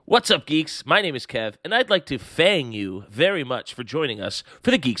What's up, geeks? My name is Kev, and I'd like to thank you very much for joining us for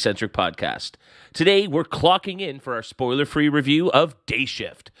the Geek-Centric Podcast. Today, we're clocking in for our spoiler-free review of Day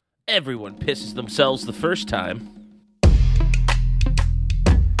Shift. Everyone pisses themselves the first time.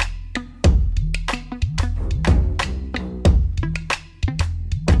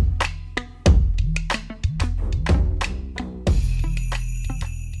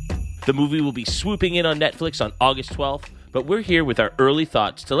 The movie will be swooping in on Netflix on August 12th, but we're here with our early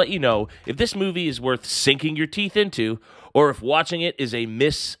thoughts to let you know if this movie is worth sinking your teeth into or if watching it is a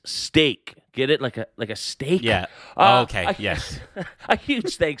mistake. Get it? Like a steak? Yeah. Yes. A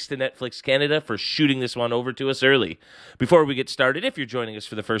huge thanks to Netflix Canada for shooting this one over to us early. Before we get started, if you're joining us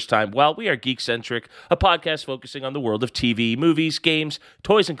for the first time, well, we are Geek-Centric, a podcast focusing on the world of TV, movies, games,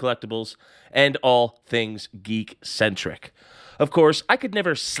 toys, and collectibles, and all things geek-centric. Of course, I could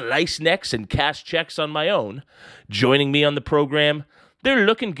never slice necks and cash checks on my own. Joining me on the program, they're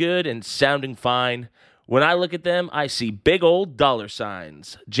looking good and sounding fine. When I look at them, I see big old dollar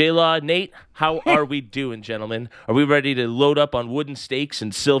signs. J-Law, Nate, how are we doing, gentlemen? Are we ready to load up on wooden stakes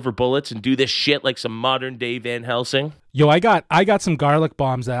and silver bullets and do this shit like some modern-day Van Helsing? Yo, I got some garlic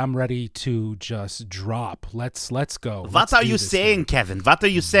bombs that I'm ready to just drop. Let's go. What are you saying, Kevin? What are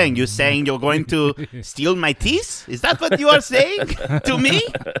you saying? You saying you're going to steal my teeth? Is that what you are saying to me?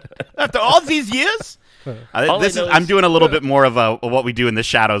 After all these years? I'm doing a little bit more of what we do in the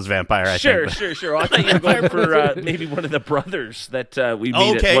Shadows Vampire, I think. Sure. I thought you were going for maybe one of the brothers that we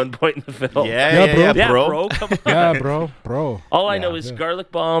meet at one point in the film. Yeah, bro. Come on. Yeah, bro. All I know is garlic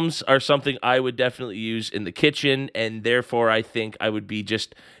bombs are something I would definitely use in the kitchen, and therefore I think I would be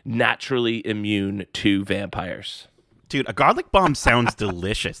just naturally immune to vampires. Dude, a garlic bomb sounds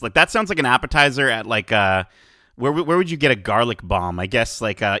delicious. Like, that sounds like an appetizer at, like, where would you get a garlic bomb? I guess,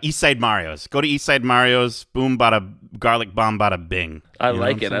 like, East Side Mario's. Go to East Side Mario's, boom, bada, garlic bomb, bada, bing. I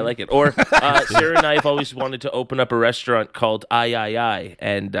like it. Or Sarah and I have always wanted to open up a restaurant called I,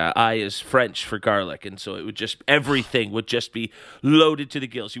 and I is French for garlic, and so it would just, everything would just be loaded to the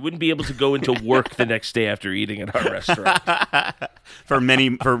gills. You wouldn't be able to go into work the next day after eating at our restaurant. for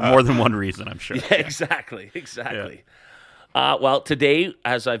more than one reason, I'm sure. Yeah, exactly. Yeah. Well, today,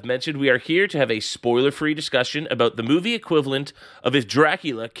 as I've mentioned, we are here to have a spoiler-free discussion about the movie equivalent of if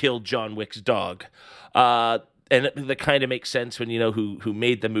Dracula killed John Wick's dog. And that kind of makes sense when you know who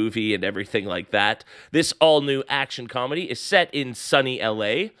made the movie and everything like that. This all-new action comedy is set in sunny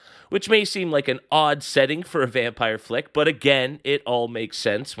L.A., which may seem like an odd setting for a vampire flick, but again, it all makes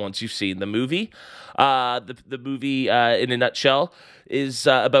sense once you've seen the movie. The movie, in a nutshell, is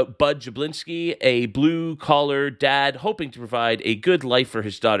about Bud Jablinski, a blue-collar dad hoping to provide a good life for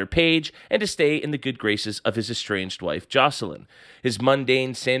his daughter Paige and to stay in the good graces of his estranged wife Jocelyn. His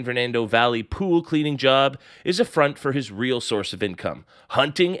mundane San Fernando Valley pool cleaning job is a front for his real source of income,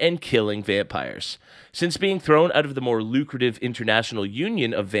 hunting and killing vampires. Since being thrown out of the more lucrative International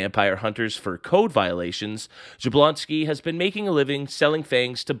Union of Vampire Hunters for code violations, Jablonski has been making a living selling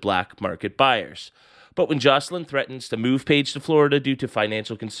fangs to black market buyers. But when Jocelyn threatens to move Paige to Florida due to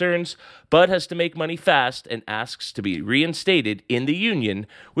financial concerns, Bud has to make money fast and asks to be reinstated in the Union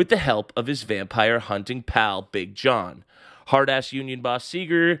with the help of his vampire hunting pal, Big John. Hard-ass Union boss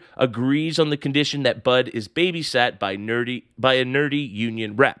Seeger agrees on the condition that Bud is babysat by a nerdy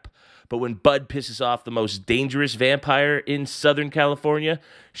Union rep. But when Bud pisses off the most dangerous vampire in Southern California,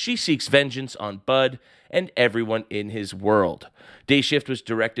 she seeks vengeance on Bud and everyone in his world. Day Shift was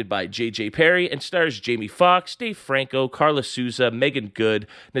directed by J.J. Perry and stars Jamie Foxx, Dave Franco, Carla Souza, Megan Good,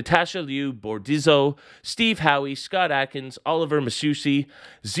 Natasha Liu Bordizzo, Steve Howie, Scott Atkins, Oliver Masucci,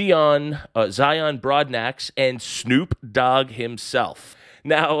 Zion Broadnax, and Snoop Dogg himself.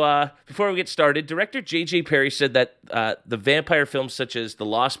 Now, before we get started, director J.J. Perry said that the vampire films such as The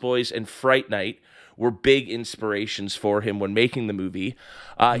Lost Boys and Fright Night were big inspirations for him when making the movie.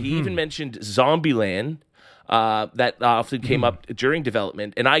 He even mentioned Zombieland, that often came up during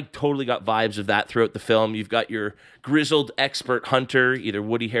development, and I totally got vibes of that throughout the film. You've got your grizzled expert hunter, either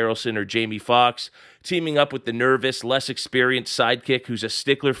Woody Harrelson or Jamie Foxx, teaming up with the nervous, less experienced sidekick who's a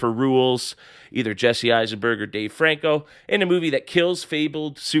stickler for rules, either Jesse Eisenberg or Dave Franco, in a movie that kills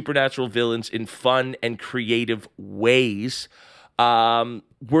fabled supernatural villains in fun and creative ways.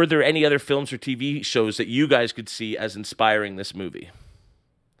 Were there any other films or TV shows that you guys could see as inspiring this movie?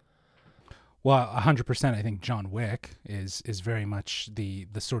 Well, 100%. I think John Wick is very much the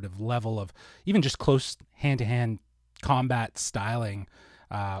sort of level of even just close hand-to-hand combat styling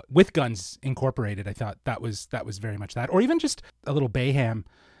with guns incorporated. I thought that was very much that, or even just a little Bayham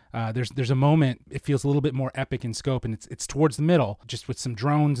There's a moment, it feels a little bit more epic in scope, and it's towards the middle, just with some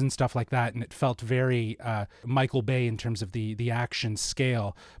drones and stuff like that, and it felt very Michael Bay in terms of the action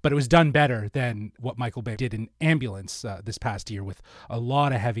scale, but it was done better than what Michael Bay did in Ambulance this past year with a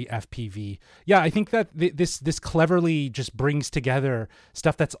lot of heavy FPV. Yeah, I think that this cleverly just brings together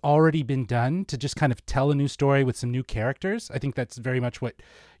stuff that's already been done to just kind of tell a new story with some new characters. I think that's very much what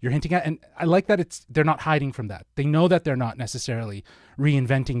you're hinting at, and I like that they're not hiding from that. They know that they're not necessarily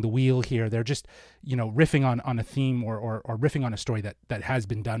reinventing the wheel here. They're just, riffing on a theme or riffing on a story that has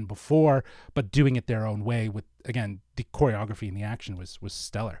been done before, but doing it their own way with, again, the choreography and the action was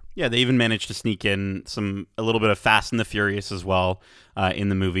stellar. Yeah, they even managed to sneak in a little bit of Fast and the Furious as well in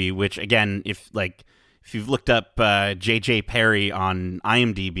the movie, which, again, if you've looked up J.J. Perry on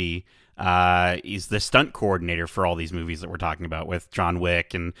IMDb, he's the stunt coordinator for all these movies that we're talking about with John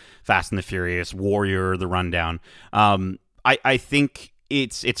Wick and Fast and the Furious, Warrior, The Rundown. I think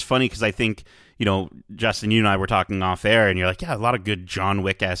it's funny because I think, Justin, you and I were talking off air, and you're like, yeah, a lot of good John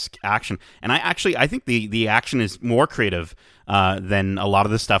Wick-esque action. And I think the action is more creative than a lot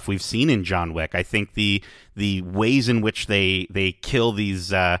of the stuff we've seen in John Wick. I think the ways in which they kill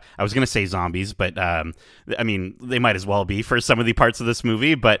these, I was going to say zombies, but I mean, they might as well be for some of the parts of this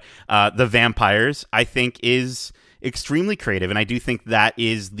movie, but the vampires, I think, is extremely creative, and I do think that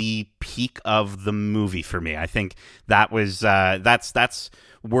is the peak of the movie for me. I think that was that's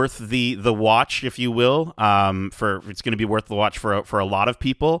worth the watch, if you will. It's going to be worth the watch for a lot of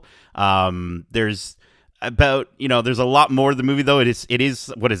people. There's there's a lot more to the movie, though. It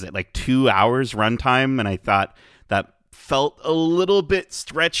is what is it, like 2 hours runtime, and I thought that felt a little bit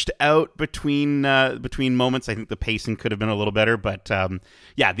stretched out between moments. I think the pacing could have been a little better, but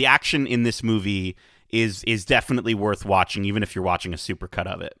the action in this movie is definitely worth watching, even if you're watching a supercut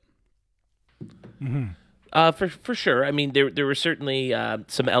of it. Mm-hmm. For sure. I mean, there were certainly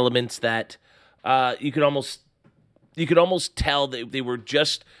some elements that you could almost tell that they were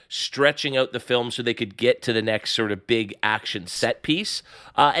just stretching out the film so they could get to the next sort of big action set piece,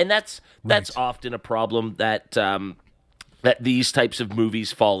 and that's often a problem that these types of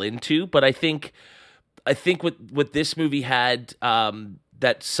movies fall into. But I think what this movie had,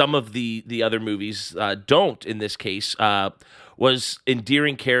 that some of the other movies don't in this case, was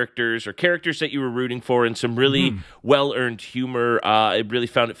endearing characters or characters that you were rooting for, and some really well-earned humor. I really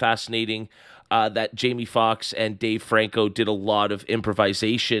found it fascinating that Jamie Foxx and Dave Franco did a lot of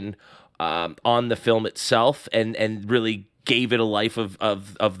improvisation on the film itself, and really gave it a life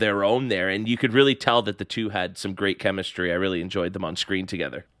of their own there. And you could really tell that the two had some great chemistry. I really enjoyed them on screen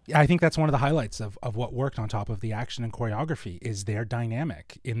together. I think that's one of the highlights of what worked on top of the action and choreography is their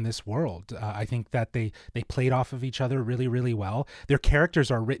dynamic in this world. I think that they played off of each other really, really well. Their characters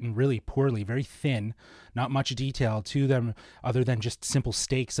are written really poorly, very thin, not much detail to them other than just simple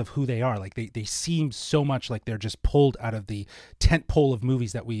stakes of who they are. Like they seem so much like they're just pulled out of the tent pole of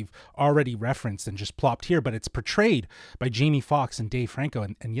movies that we've already referenced and just plopped here, but it's portrayed by Jamie Foxx and Dave Franco.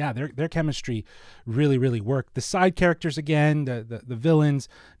 And yeah, their chemistry really, really worked. The side characters, again, the villains,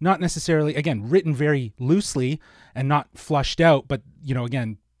 not necessarily, again, written very loosely and not flushed out, but,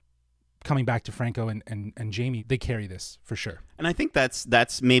 again, coming back to Franco and Jamie, they carry this for sure. And I think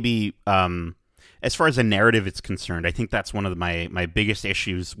that's maybe, as far as a narrative is concerned, I think that's one of my biggest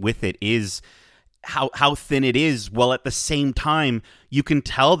issues with it is how thin it is, while at the same time, you can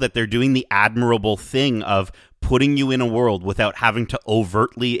tell that they're doing the admirable thing of putting you in a world without having to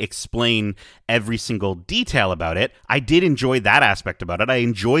overtly explain every single detail about it. I did enjoy that aspect about it. I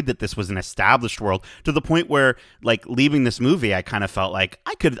enjoyed that this was an established world to the point where, like, leaving this movie, I kind of felt like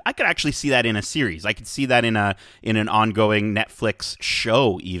I could actually see that in a series. I could see that in an ongoing Netflix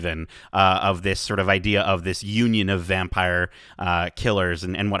show, even of this sort of idea of this union of vampire killers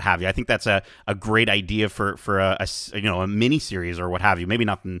and what have you. I think that's a great idea for a mini series or what have you. Maybe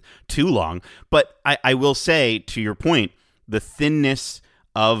nothing too long, but I will say, to your point, the thinness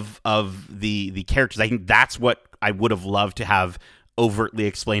of the characters, I think that's what I would have loved to have overtly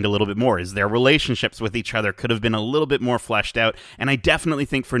explained a little bit more, is their relationships with each other could have been a little bit more fleshed out. And I definitely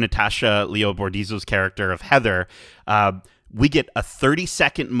think for Natasha Leo Bordizzo's character of Heather, we get a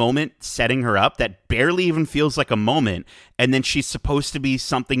 30-second moment setting her up that barely even feels like a moment, and then she's supposed to be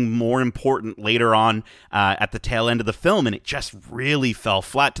something more important later on at the tail end of the film, and it just really fell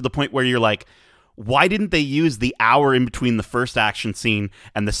flat to the point where you're like, why didn't they use the hour in between the first action scene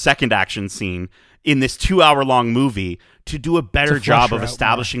and the second action scene in this 2-hour-long movie to do a better job of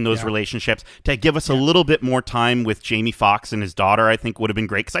establishing those relationships, to give us a little bit more time with Jamie Foxx and his daughter? I think would have been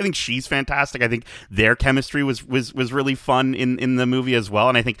great, because I think she's fantastic. I think their chemistry was really fun in the movie as well,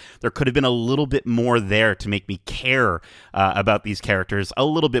 and I think there could have been a little bit more there to make me care about these characters a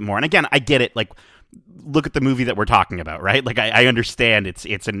little bit more. And again, I get it, like, look at the movie that we're talking about, right? Like, I understand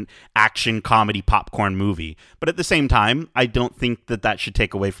it's an action comedy popcorn movie, but at the same time, I don't think that should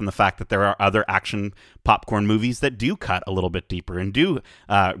take away from the fact that there are other action popcorn movies that do cut a little bit deeper and do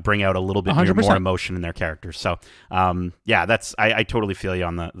bring out a little bit more emotion in their characters. So, I totally feel you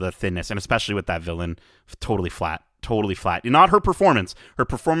on the thinness, and especially with that villain, totally flat. Not her performance. Her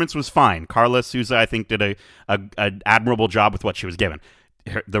performance was fine. Carla Souza, I think, did an admirable job with what she was given.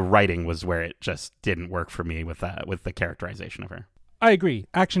 The writing was where it just didn't work for me with the characterization of her. I agree.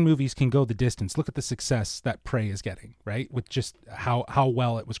 Action movies can go the distance. Look at the success that Prey is getting, right? With just how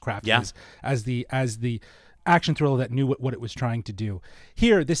well it was crafted as the action thriller that knew what it was trying to do.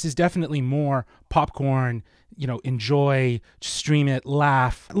 Here, this is definitely more popcorn. Enjoy, stream it,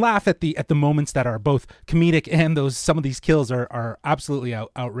 laugh at the moments that are both comedic, and some of these kills are absolutely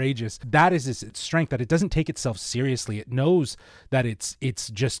outrageous. That is its strength, that it doesn't take itself seriously. It knows that it's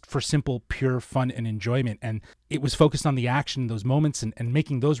just for simple, pure fun and enjoyment, and it was focused on the action, those moments, and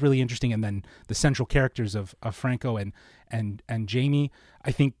making those really interesting. And then the central characters of Franco and Jamie,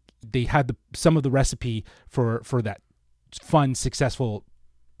 I think they had some of the recipe for that fun, successful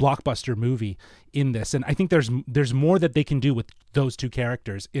blockbuster movie in this. And I think there's more that they can do with those two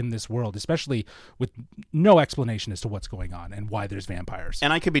characters in this world, especially with no explanation as to what's going on and why there's vampires.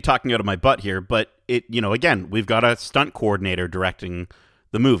 And I could be talking out of my butt here, but again, we've got a stunt coordinator directing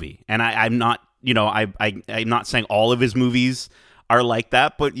the movie, and I'm not saying all of his movies are like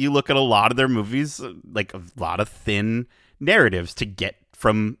that, but you look at a lot of their movies, like a lot of thin narratives to get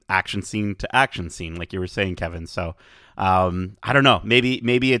from action scene to action scene, like you were saying, Kevin. So I don't know.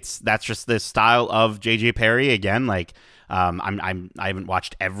 Maybe that's just the style of J.J. Perry again. Like I haven't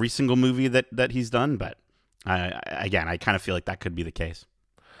watched every single movie that he's done, but I kind of feel like that could be the case.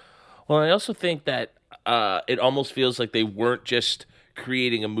 Well, I also think that it almost feels like they weren't just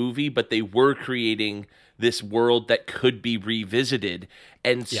creating a movie, but they were creating this world that could be revisited.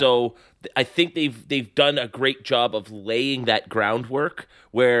 And so I think they've done a great job of laying that groundwork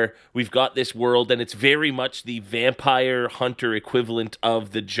where we've got this world, and it's very much the vampire hunter equivalent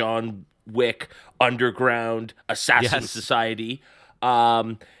of the John Wick underground assassin society.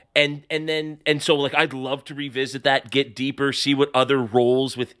 And so like I'd love to revisit that, get deeper, see what other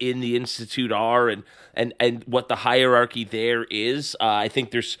roles within the Institute are, and what the hierarchy there is. I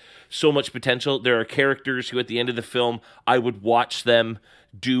think there's so much potential. There are characters who at the end of the film I would watch them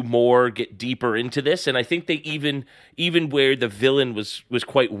do more, get deeper into this. And I think they even where the villain was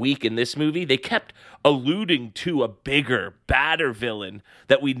quite weak in this movie, they kept alluding to a bigger, badder villain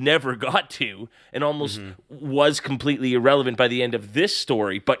that we never got to, and almost was completely irrelevant by the end of this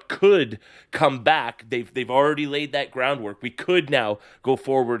story, but could come back. They've already laid that groundwork. We could now go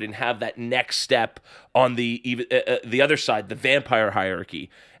forward and have that next step on the other side, the vampire hierarchy.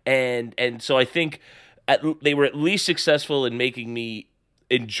 And so I think they were at least successful in making me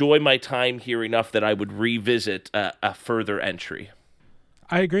enjoy my time here enough that I would revisit a further entry.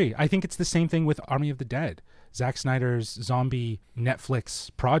 I agree. I think it's the same thing with Army of the Dead, Zack Snyder's zombie Netflix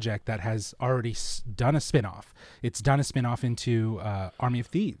project that has already done a spinoff. It's done a spinoff into Army of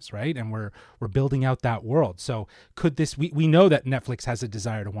Thieves, right? And we're building out that world. So could this? We know that Netflix has a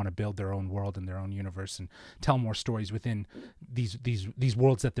desire to want to build their own world and their own universe and tell more stories within these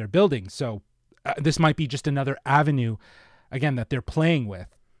worlds that they're building. So this might be just another avenue, again, that they're playing with.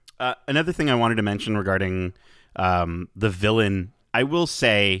 Another thing I wanted to mention regarding the villain, I will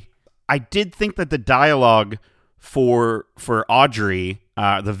say I did think that the dialogue for Audrey,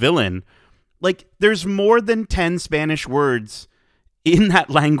 the villain, like there's more than 10 Spanish words in that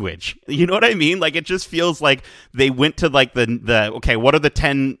language. You know what I mean? Like it just feels like they went to like the okay, what are the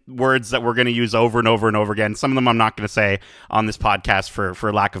 10 words that we're going to use over and over and over again? Some of them I'm not going to say on this podcast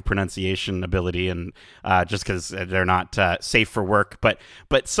for lack of pronunciation ability and just because they're not safe for work. But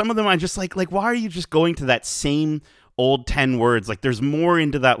some of them I'm just like why are you just going to that same old 10 words? Like there's more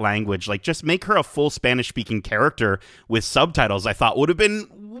into that language. Like just make her a full Spanish speaking character with subtitles. I thought would have been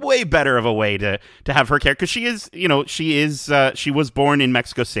way better of a way to have her character, because she was born in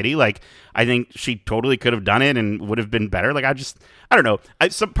Mexico City. Like I think she totally could have done it and would have been better. Like I don't know.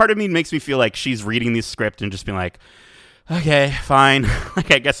 Some part of me makes me feel like she's reading this script and just being like, okay, fine.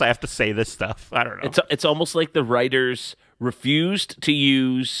 Like I guess I have to say this stuff. I don't know. It's almost like the writers refused to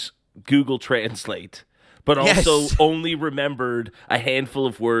use Google Translate, but also only remembered a handful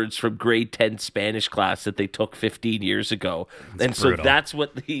of words from grade 10 Spanish class that they took 15 years ago. So that's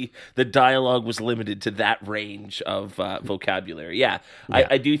what the dialogue was limited to, that range of vocabulary. Yeah.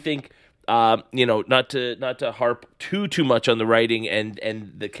 I do think, not to harp too much on the writing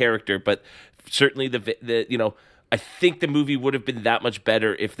and the character, but certainly I think the movie would have been that much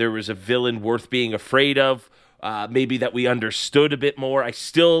better if there was a villain worth being afraid of. Maybe that we understood a bit more. I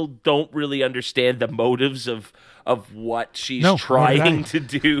still don't really understand the motives of what she's trying to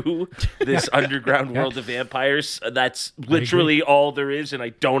do. This underground world of vampires. That's literally all there is, and I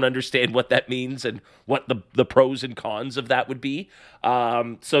don't understand what that means and what the pros and cons of that would be.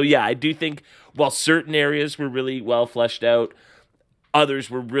 I do think while certain areas were really well fleshed out, others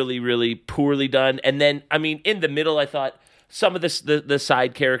were really, really poorly done. And then, in the middle, I thought some of the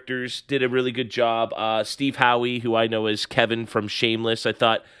side characters did a really good job. Steve Howie, who I know as Kevin from Shameless, I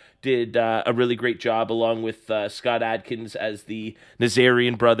thought did a really great job, along with Scott Adkins as the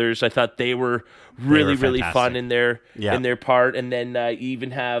Nazarian brothers. I thought they were really fun in their part. And then you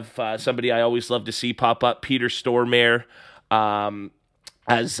even have somebody I always love to see pop up, Peter Stormare,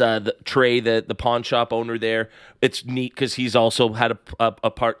 as the Trey, the pawn shop owner there. It's neat because he's also had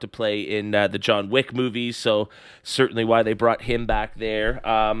a part to play in the John Wick movies, so certainly why they brought him back there.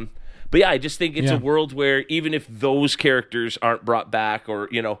 I just think it's a world where even if those characters aren't brought back, or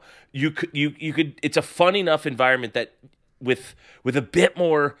you could, it's a fun enough environment that with a bit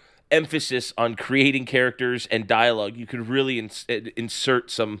more emphasis on creating characters and dialogue, you could really insert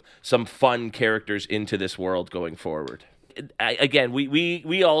some fun characters into this world going forward. Again,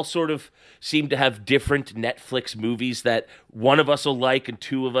 we all sort of seem to have different Netflix movies that one of us will like and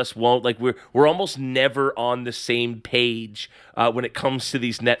two of us won't. Like we're almost never on the same page when it comes to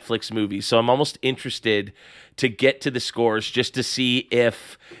these Netflix movies. So I'm almost interested to get to the scores just to see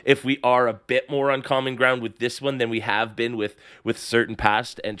if we are a bit more on common ground with this one than we have been with certain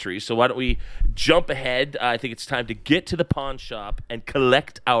past entries. So why don't we jump ahead? I think it's time to get to the pawn shop and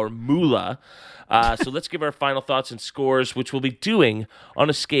collect our moolah. So let's give our final thoughts and scores, which we'll be doing on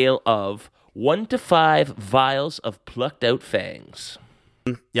a scale of 1 to 5 vials of plucked out fangs.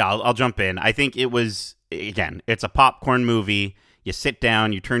 Yeah, I'll jump in. I think it was, again, it's a popcorn movie. You sit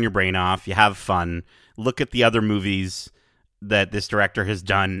down, you turn your brain off, you have fun, look at the other movies that this director has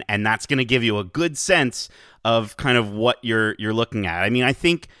done, and that's going to give you a good sense of kind of what you're looking at. I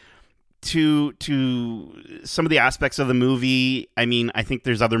think to some of the aspects of the movie, I think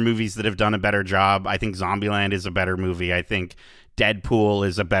there's other movies that have done a better job. I think Zombieland is a better movie. I think Deadpool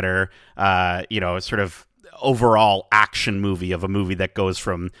is a better, sort of overall action movie, of a movie that goes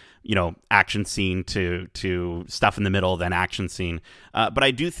from, action scene to stuff in the middle, then action scene. But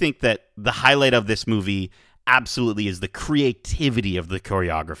I do think that the highlight of this movie absolutely is the creativity of the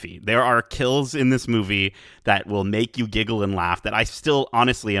choreography. There are kills in this movie that will make you giggle and laugh that I still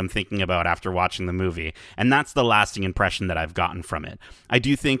honestly am thinking about after watching the movie, and that's the lasting impression that I've gotten from it. I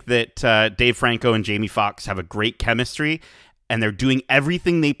do think that Dave Franco and Jamie Foxx have a great chemistry, and they're doing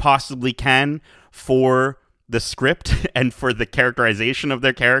everything they possibly can for the script and for the characterization of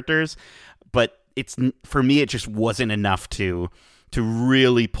their characters, but for me it just wasn't enough to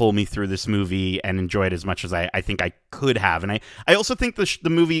really pull me through this movie and enjoy it as much as I think I could have. And I also think the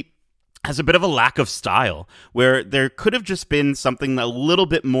movie has a bit of a lack of style, where there could have just been something a little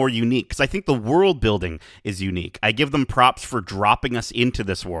bit more unique, because I think the world building is unique. I give them props for dropping us into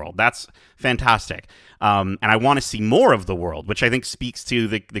this world. That's fantastic. And I want to see more of the world, which I think speaks to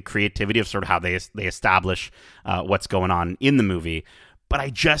the creativity of sort of how they establish what's going on in the movie. But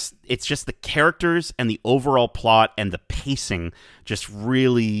it's just the characters and the overall plot and the pacing just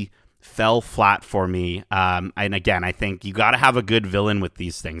really fell flat for me. And again, I think you got to have a good villain with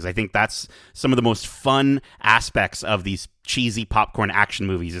these things. I think that's some of the most fun aspects of these cheesy popcorn action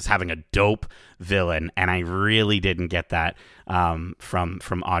movies, is having a dope villain. And I really didn't get that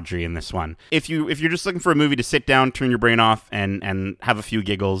from Audrey in this one. If you're just looking for a movie to sit down, turn your brain off, and have a few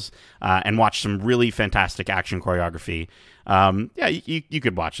giggles, and watch some really fantastic action choreography, you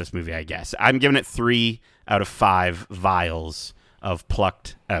could watch this movie, I guess. I'm giving it 3 out of 5 vials of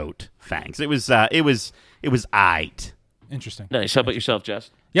plucked out fangs. It was aight. Interesting. Nice. How about yourself, Jess?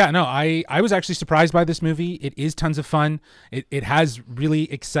 Yeah, no, I was actually surprised by this movie. It is tons of fun. It has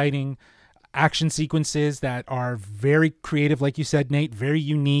really exciting action sequences that are very creative, like you said, Nate, very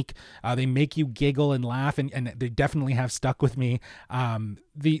unique. They make you giggle and laugh, and they definitely have stuck with me.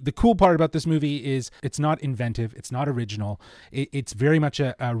 the cool part about this movie is it's not inventive, it's not original. It's very much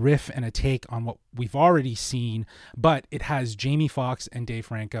a riff and a take on what we've already seen, but it has Jamie Foxx and Dave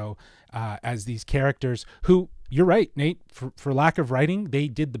Franco as these characters who, you're right, Nate, for lack of writing, they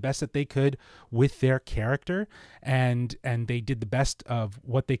did the best that they could with their character, and they did the best of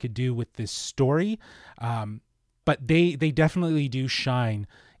what they could do with this story. But they definitely do shine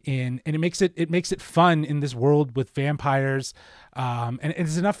in, and it makes it fun in this world with vampires. And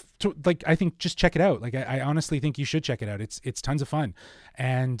it's enough to, like, I think just check it out. Like, I honestly think you should check it out. It's tons of fun.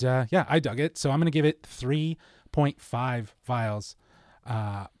 And yeah, I dug it. So I'm going to give it 3.5 vials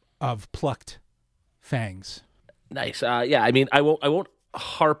of plucked fangs. Nice. Yeah, I mean, I won't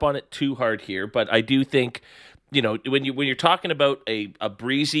harp on it too hard here, but I do think, you know, when you're talking about a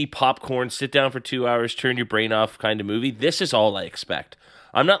breezy popcorn, sit down for 2 hours, turn your brain off kind of movie, this is all I expect.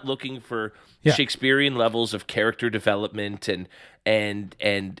 I'm not looking for Shakespearean levels of character development and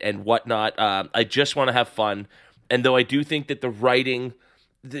whatnot. I just want to have fun. And though I do think that the writing,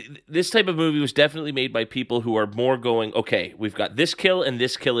 this type of movie was definitely made by people who are more going, okay, we've got this kill and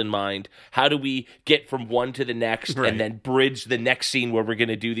this kill in mind. How do we get from one to the next and then bridge the next scene where we're going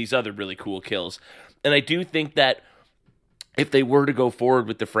to do these other really cool kills? And I do think that if they were to go forward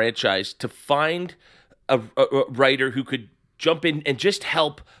with the franchise, to find a writer who could jump in and just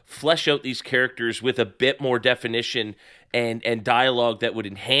help flesh out these characters with a bit more definition and dialogue that would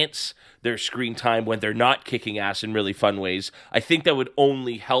enhance their screen time when they're not kicking ass in really fun ways, I think that would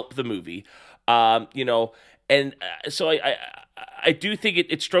only help the movie. You know, and so I do think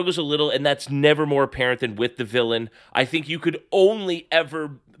it struggles a little, and that's never more apparent than with the villain. I think you could only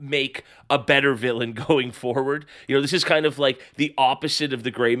ever make a better villain going forward. You know, this is kind of like the opposite of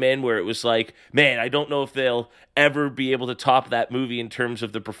The Gray Man, where it was like, man, I don't know if they'll ever be able to top that movie in terms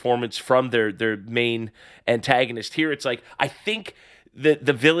of the performance from their main antagonist. Here, it's like, I think the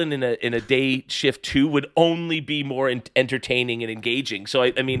villain in a Day Shift 2 would only be more entertaining and engaging. So,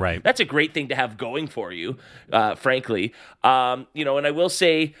 I mean, that's a great thing to have going for you, frankly. You know, and I will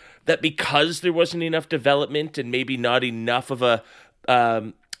say that because there wasn't enough development and maybe not enough of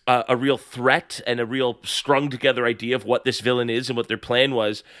a real threat and a real strung together idea of what this villain is and what their plan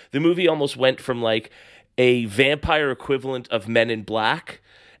was, the movie almost went from like a vampire equivalent of Men in Black,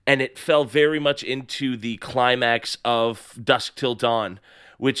 and it fell very much into the climax of Dusk Till Dawn,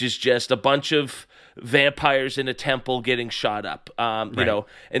 which is just a bunch of vampires in a temple getting shot up, you know,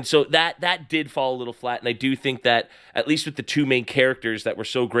 and so that did fall a little flat. And I do think that at least with the two main characters that were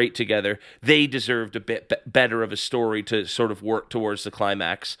so great together, they deserved a bit better of a story to sort of work towards the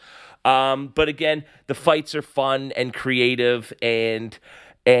climax. But again, the fights are fun and creative, and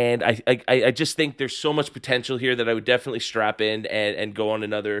I just think there's so much potential here that I would definitely strap in and go on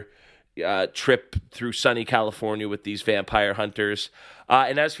another trip through sunny California with these vampire hunters.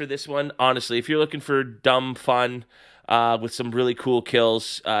 And as for this one, honestly, if you're looking for dumb fun with some really cool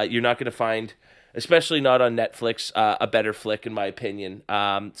kills, you're not going to find, especially not on Netflix, a better flick, in my opinion.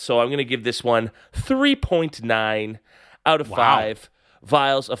 So I'm going to give this one 3.9 out of 5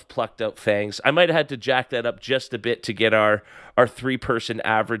 vials of plucked out fangs. I might have had to jack that up just a bit to get our 3-person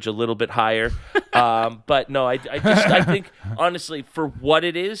average a little bit higher. But no, I think, honestly, for what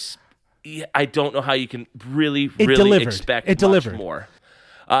it is, I don't know how you can really expect much more.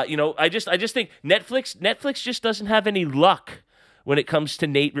 You know, I just think Netflix just doesn't have any luck when it comes to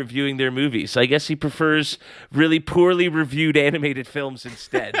Nate reviewing their movies. I guess he prefers really poorly reviewed animated films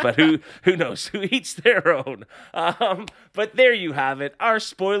instead. But who knows? Who eats their own? But there you have it, our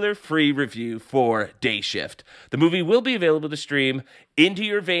spoiler-free review for Day Shift. The movie will be available to stream into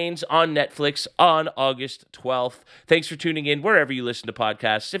your veins on Netflix on August 12th. Thanks for tuning in wherever you listen to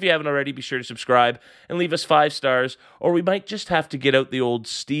podcasts. If you haven't already, be sure to subscribe and leave us 5 stars, or we might just have to get out the old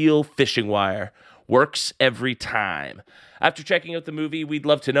steel fishing wire. Works every time. After checking out the movie, we'd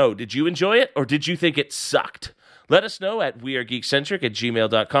love to know, did you enjoy it or did you think it sucked? Let us know at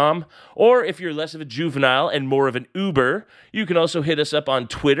wearegeekcentric@gmail.com, or if you're less of a juvenile and more of an Uber, you can also hit us up on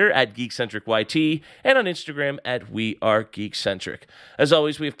Twitter at GeekcentricYT and on Instagram at wearegeekcentric. As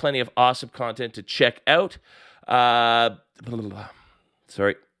always, we have plenty of awesome content to check out. Sorry,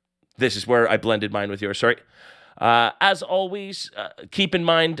 this is where I blended mine with yours. Sorry. As always, keep in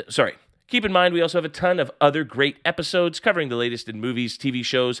mind, we also have a ton of other great episodes covering the latest in movies, TV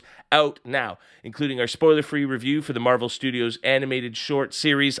shows out now, including our spoiler-free review for the Marvel Studios animated short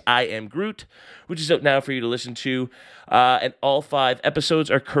series, I Am Groot, which is out now for you to listen to. And all 5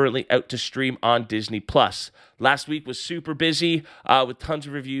 episodes are currently out to stream on Disney+. Last week was super busy with tons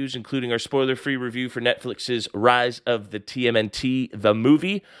of reviews, including our spoiler-free review for Netflix's Rise of the TMNT, the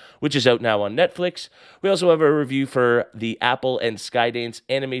movie, which is out now on Netflix. We also have a review for the Apple and Skydance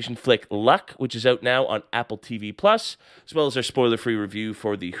animation flick Luck, which is out now on Apple TV+, as well as our spoiler-free review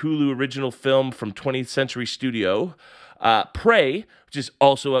for the Hulu original film from 20th Century Studio, Prey, which is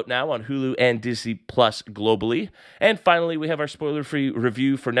also out now on Hulu and Disney Plus globally. And finally, we have our spoiler-free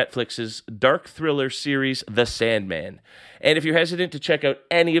review for Netflix's dark thriller series, The Sandman. And if you're hesitant to check out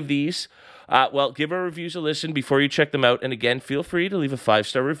any of these, give our reviews a listen before you check them out. And again, feel free to leave a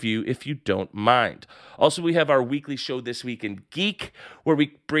 5-star review if you don't mind. Also, we have our weekly show This Week in Geek, where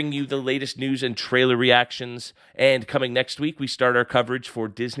we bring you the latest news and trailer reactions. And coming next week, we start our coverage for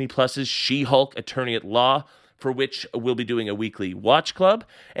Disney Plus's She-Hulk Attorney at Law, for which we'll be doing a weekly watch club,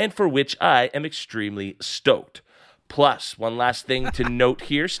 and for which I am extremely stoked. Plus, one last thing to note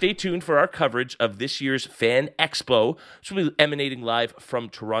here, stay tuned for our coverage of this year's Fan Expo, which will be emanating live from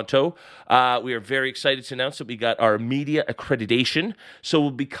Toronto. We are very excited to announce that we got our media accreditation, so we'll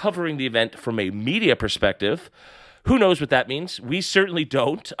be covering the event from a media perspective. Who knows what that means? We certainly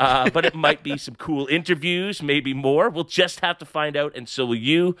don't, but it might be some cool interviews, maybe more. We'll just have to find out, and so will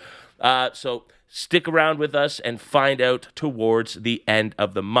you. So stick around with us and find out towards the end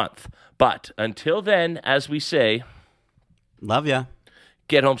of the month. But until then, as we say, love ya.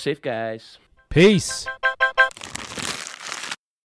 Get home safe, guys. Peace.